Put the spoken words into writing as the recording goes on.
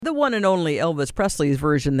The one and only Elvis Presley's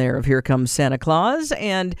version there of Here Comes Santa Claus,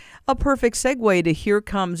 and a perfect segue to Here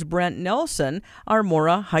Comes Brent Nelson, our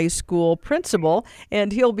Mora High School principal,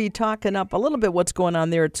 and he'll be talking up a little bit what's going on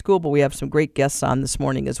there at school, but we have some great guests on this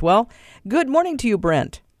morning as well. Good morning to you,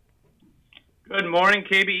 Brent. Good morning,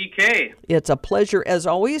 KBEK. It's a pleasure, as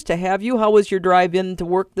always, to have you. How was your drive in to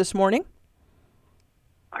work this morning?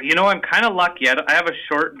 You know, I'm kind of lucky. I have a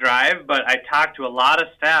short drive, but I talked to a lot of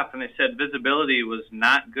staff, and they said visibility was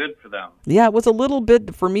not good for them. Yeah, it was a little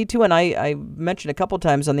bit for me, too, and I mentioned a couple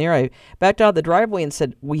times on the air, I backed out of the driveway and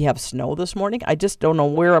said, we have snow this morning? I just don't know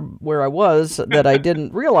where I was that I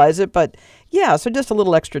didn't realize it, but yeah, so just a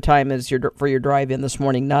little extra time for your drive-in this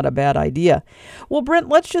morning. Not a bad idea. Well, Brent,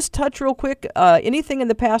 let's just touch real quick. Anything in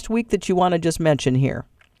the past week that you want to just mention here?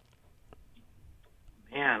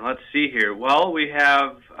 Man, let's see here. Well, we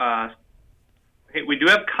have we do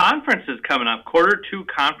have conferences coming up. Quarter 2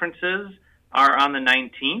 conferences are on the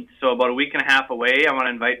 19th, so about a week and a half away. I want to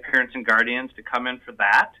invite parents and guardians to come in for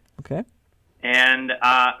that. Okay. And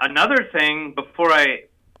another thing, before I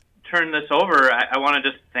turn this over, I want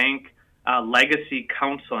to just thank Legacy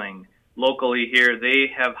Counseling locally here.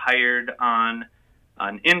 They have hired on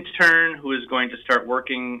an intern who is going to start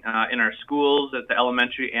working in our schools at the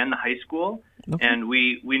elementary and the high school. Okay. And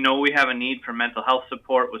we know we have a need for mental health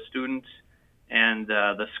support with students, and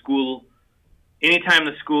the school, anytime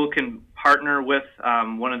the school can partner with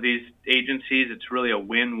one of these agencies, it's really a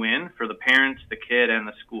win-win for the parents, the kid, and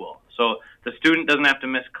the school. So the student doesn't have to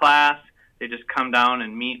miss class. They just come down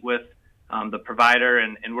and meet with the provider,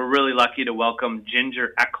 and we're really lucky to welcome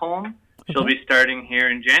Ginger Ekholm. She'll be starting here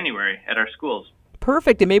in January at our schools.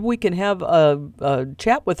 Perfect, and maybe we can have a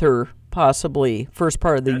chat with her possibly first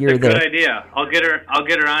part of the year. That's a good idea. I'll get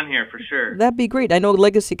her on here for sure. That'd be great. I know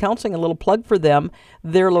Legacy Counseling, a little plug for them.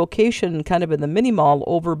 Their location kind of in the mini mall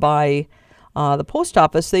over by the post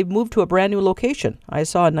office, they've moved to a brand new location. I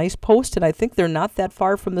saw a nice post, and I think they're not that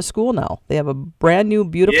far from the school now. They have a brand new,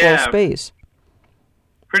 beautiful space.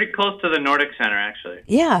 Pretty close to the Nordic Center, actually.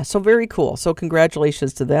 Yeah, so very cool. So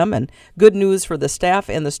congratulations to them, and good news for the staff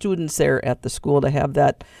and the students there at the school to have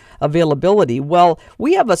that availability. Well,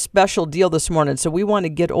 we have a special deal this morning, so we want to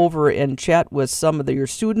get over and chat with some of your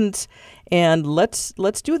students, and let's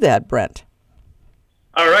do that, Brent.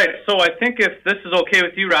 All right, so I think if this is okay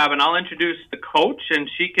with you, Robin, I'll introduce the coach, and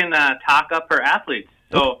she can talk up her athletes.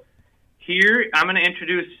 So here, I'm going to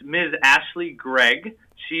introduce Ms. Ashley Gregg.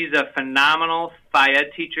 She's a phenomenal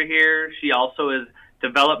Phi-Ed teacher here. She also is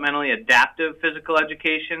developmentally adaptive physical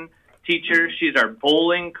education teacher. She's our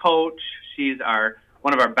bowling coach. She's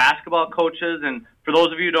one of our basketball coaches. And for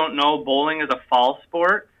those of you who don't know, bowling is a fall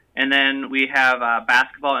sport. And then we have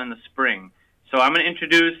basketball in the spring. So I'm going to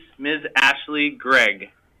introduce Ms. Ashley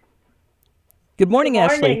Gregg. Good morning,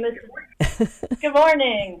 Ashley. Good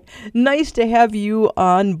morning. Nice to have you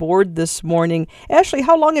on board this morning. Ashley,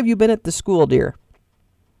 how long have you been at the school, dear?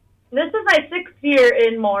 This is my 6th year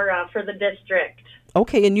in Mora for the district.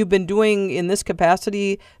 Okay, and you've been doing in this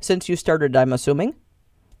capacity since you started, I'm assuming?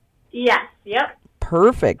 Yes, yep.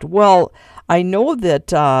 Perfect. Well, I know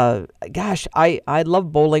that, I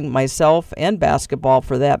love bowling myself and basketball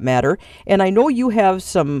for that matter. And I know you have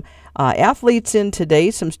some athletes in today,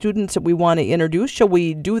 some students that we want to introduce. Shall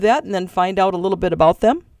we do that and then find out a little bit about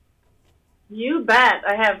them? You bet.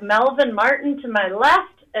 I have Melvin Martin to my left,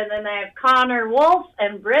 and then I have Connor Wolf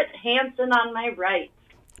and Britt Hansen on my right.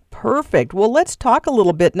 Perfect. Well, let's talk a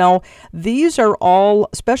little bit now. These are all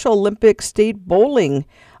Special Olympic State Bowling,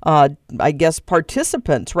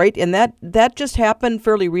 participants, right? And that just happened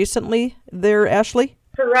fairly recently there, Ashley?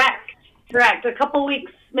 Correct. A couple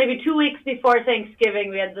weeks, maybe 2 weeks before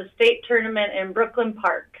Thanksgiving, we had the state tournament in Brooklyn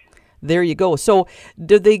Park. There you go. So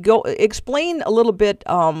did they explain a little bit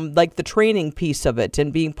like the training piece of it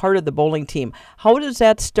and being part of the bowling team? How does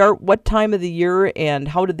that start? What time of the year and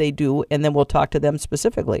how did they do? And then we'll talk to them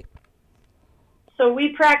specifically. So we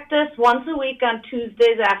practice once a week on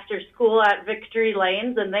Tuesdays after school at Victory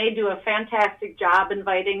Lanes, and they do a fantastic job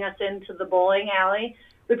inviting us into the bowling alley.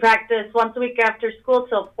 We practice once a week after school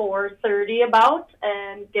till 4:30 about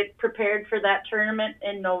and get prepared for that tournament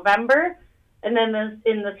in November. And then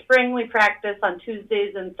in the spring, we practice on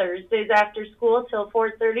Tuesdays and Thursdays after school till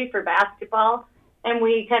 4:30 for basketball. And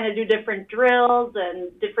we kind of do different drills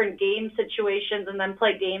and different game situations and then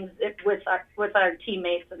play games with our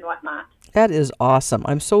teammates and whatnot. That is awesome.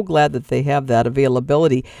 I'm so glad that they have that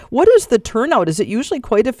availability. What is the turnout? Is it usually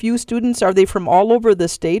quite a few students? Are they from all over the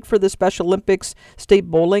state for the Special Olympics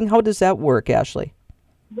State Bowling? How does that work, Ashley?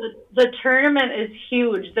 The tournament is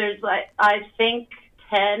huge. There's, I think,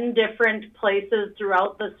 10 different places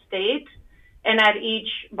throughout the state. And at each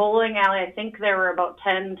bowling alley, I think there were about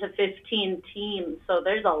 10 to 15 teams. So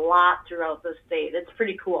there's a lot throughout the state. It's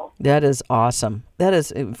pretty cool. That is awesome. That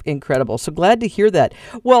is incredible. So glad to hear that.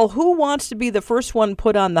 Well, who wants to be the first one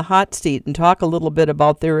put on the hot seat and talk a little bit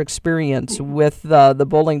about their experience with the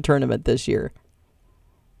bowling tournament this year?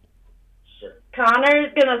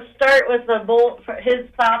 Connor's going to start with his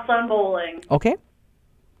thoughts on bowling. Okay.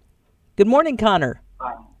 Good morning, Connor.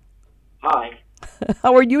 Hi.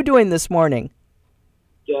 How are you doing this morning?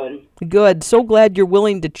 Good. Good. So glad you're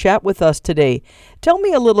willing to chat with us today. Tell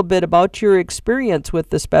me a little bit about your experience with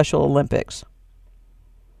the Special Olympics.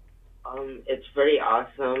 It's pretty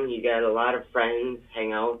awesome. You got a lot of friends,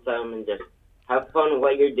 hang out with them, and just have fun with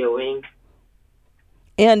what you're doing.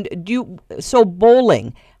 And so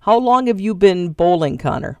bowling, how long have you been bowling,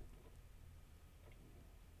 Connor?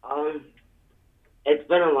 It's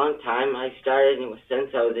been a long time. I started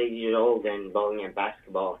since I was 8 years old and bowling and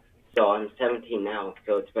basketball. So I'm 17 now,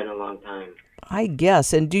 so it's been a long time. I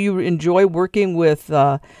guess. And do you enjoy working with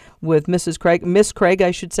Mrs. Craig? Miss Craig,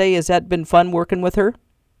 I should say. Has that been fun working with her?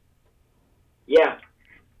 Yeah.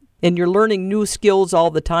 And you're learning new skills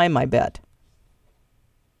all the time, I bet.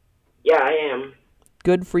 Yeah, I am.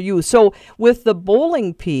 Good for you. So with the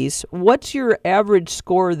bowling piece, what's your average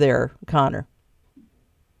score there, Connor?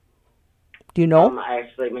 Do you know? I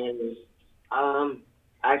actually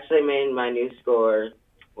made my new score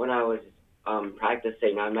when I was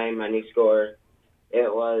practicing. I made my new score.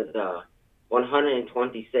 It was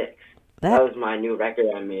 126. That was my new record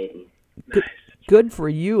I made. Good for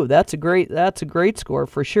you. That's a great score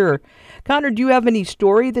for sure. Connor, do you have any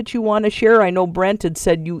story that you want to share? I know Brent had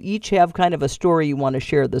said you each have kind of a story you want to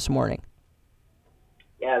share this morning.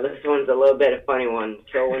 Yeah, this one's a little bit of a funny one.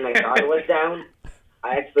 So when the guard was down,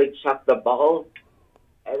 I actually chucked the ball,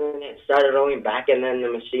 and then it started rolling back, and then the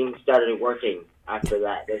machine started working. After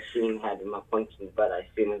that, the machine had malfunctions, but as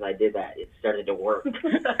soon as I did that, it started to work.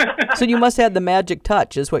 So you must have the magic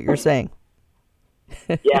touch, is what you're saying.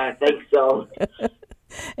 Yeah, I think so.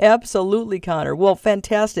 Absolutely, Connor. Well,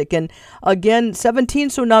 fantastic. And again, 17,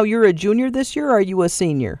 so now you're a junior this year, or are you a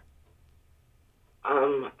senior?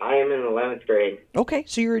 I am in 11th grade. Okay,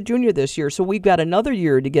 so you're a junior this year. So we've got another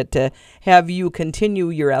year to get to have you continue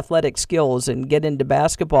your athletic skills and get into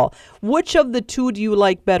basketball. Which of the two do you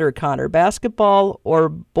like better, Connor? Basketball or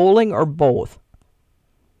bowling or both?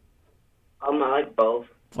 I like both.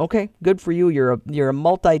 Okay, good for you. You're a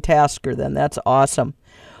multitasker then. That's awesome.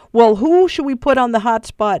 Well, who should we put on the hot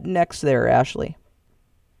spot next there, Ashley?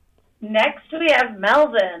 Next we have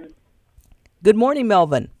Melvin. Good morning,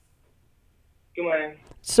 Melvin. Good morning.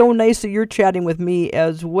 So nice that you're chatting with me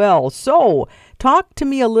as well. So, talk to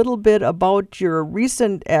me a little bit about your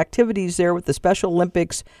recent activities there with the Special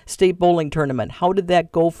Olympics State Bowling Tournament. How did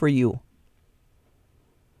that go for you?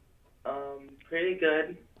 Pretty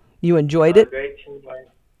good. You enjoyed it? Great teamwork.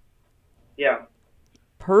 Yeah.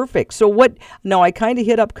 Perfect. So now I kind of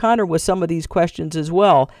hit up Connor with some of these questions as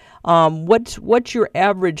well. What's your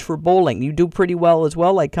average for bowling? You do pretty well as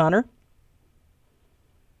well, like Connor?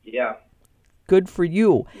 Yeah. Good for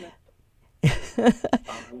you. Yeah.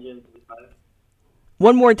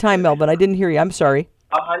 One more time, Melvin. I didn't hear you. I'm sorry.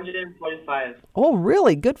 145. Oh,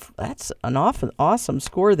 really? Good. That's an awesome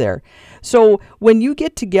score there. So when you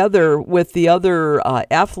get together with the other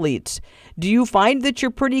athletes, do you find that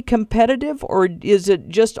you're pretty competitive, or is it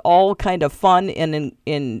just all kind of fun and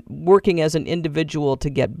in working as an individual to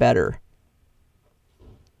get better?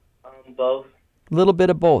 Both. A little bit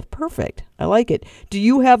of both. Perfect. I like it. Do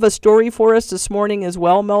you have a story for us this morning as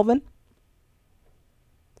well, Melvin?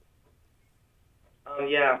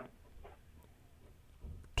 Yeah.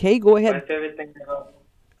 Okay, go ahead. My favorite thing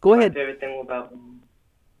about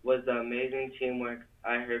was the amazing teamwork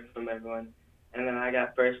I heard from everyone, and then I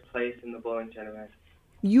got first place in the bowling tournament.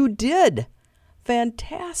 You did.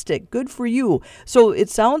 Fantastic. Good for you. So it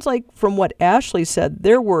sounds like from what Ashley said,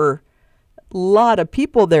 there were a lot of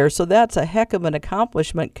people there, so that's a heck of an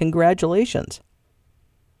accomplishment. Congratulations.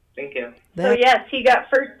 Thank you. So yes, he got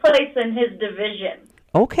first place in his division.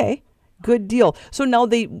 Okay, good deal. So now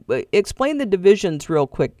explain the divisions real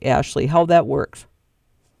quick, Ashley, how that works.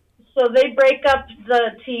 So they break up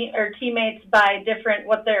the teammates by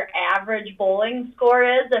what their average bowling score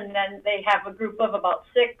is, and then they have a group of about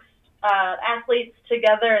 6 athletes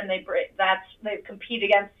together, and they compete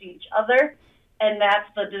against each other. And that's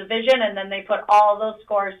the division, and then they put all those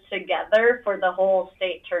scores together for the whole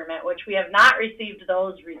state tournament, which we have not received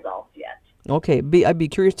those results yet. Okay, I'd be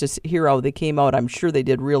curious to hear how they came out. I'm sure they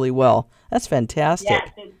did really well. That's fantastic. Yes,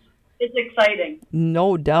 it's exciting.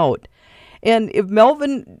 No doubt. And if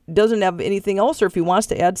Melvin doesn't have anything else, or if he wants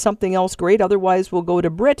to add something else, great. Otherwise, we'll go to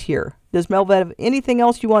Britt here. Does Melva have anything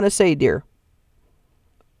else you want to say, dear?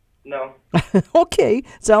 No. Okay,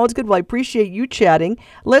 sounds good. Well, I appreciate you chatting.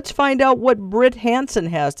 Let's find out what Britt Hansen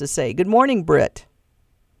has to say. Good morning, Britt.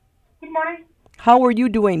 Good morning. How are you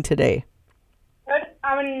doing today? Good.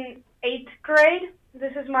 I'm in 8th grade.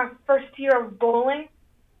 This is my first year of bowling.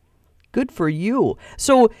 Good for you.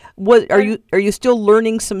 So, what are you still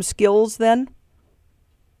learning some skills then?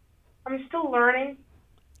 I'm still learning.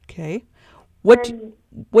 Okay. What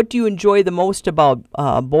do you enjoy the most about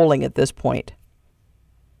bowling at this point?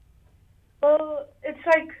 Well, it's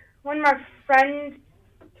like when my friend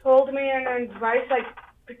told me an advice, like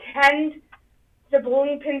pretend the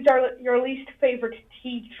bowling pins are your least favorite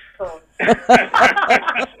teacher.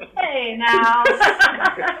 Hey, now.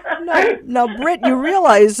 Now, Britt, you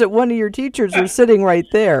realize that one of your teachers is sitting right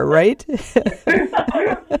there, right? I'm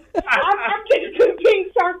just being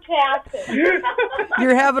sarcastic.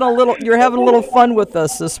 You're having a little fun with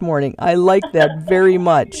us this morning. I like that very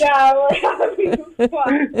much. Yeah, we're having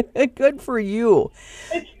fun. Good for you.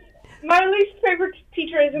 My least favorite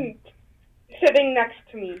teacher isn't sitting next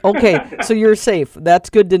to me. Okay, so you're safe.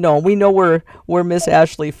 That's good to know. We know where Miss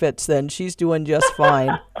Ashley fits then. She's doing just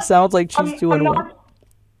fine. Sounds like she's doing well.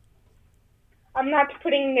 I'm not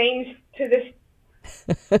putting names to this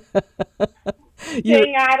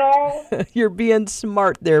thing at all. You're being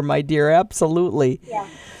smart there, my dear. Absolutely. Yeah.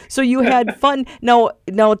 So you had fun. Now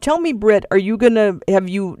tell me, Britt, have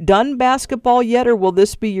you done basketball yet, or will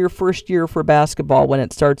this be your first year for basketball when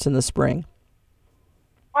it starts in the spring?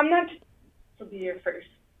 I'm not. This will be your first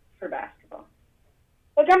for basketball.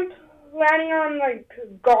 Like I'm planning on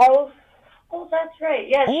golf. Oh, that's right.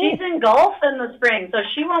 Yeah, she's in golf in the spring, so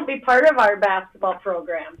she won't be part of our basketball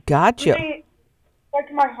program. Gotcha. Really,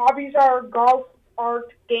 my hobbies are golf,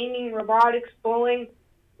 art, gaming, robotics, bowling,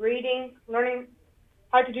 reading, learning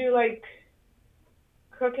how to do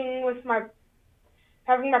cooking with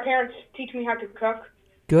having my parents teach me how to cook.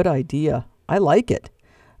 Good idea. I like it.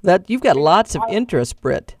 That you've got lots of interest,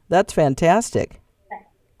 Britt. That's fantastic.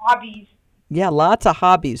 Hobbies. Yeah, lots of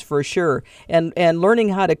hobbies for sure. And learning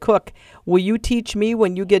how to cook. Will you teach me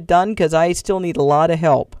when you get done? Because I still need a lot of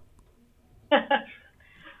help.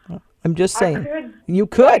 I'm just saying. You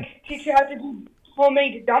could. Teach you how to do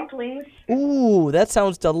homemade dumplings. Ooh, that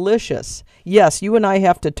sounds delicious. Yes, you and I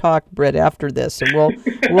have to talk, Britt, after this, and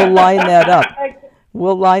we'll line that up.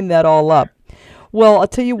 We'll line that all up. Well, I'll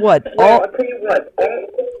tell you what.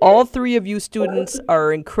 All three of you students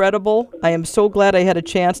are incredible. I am so glad I had a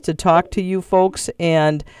chance to talk to you folks.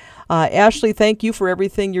 And Ashley, thank you for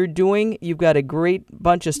everything you're doing. You've got a great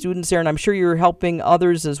bunch of students there, and I'm sure you're helping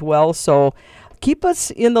others as well. So keep us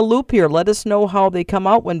in the loop here. Let us know how they come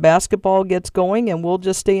out when basketball gets going, and we'll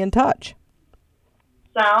just stay in touch.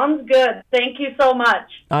 Sounds good. Thank you so much.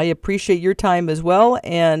 I appreciate your time as well.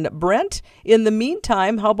 And Brent, in the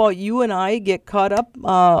meantime, how about you and I get caught up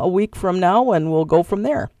a week from now, and we'll go from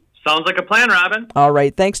there. Sounds like a plan, Robin. All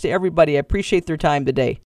right. Thanks to everybody. I appreciate their time today.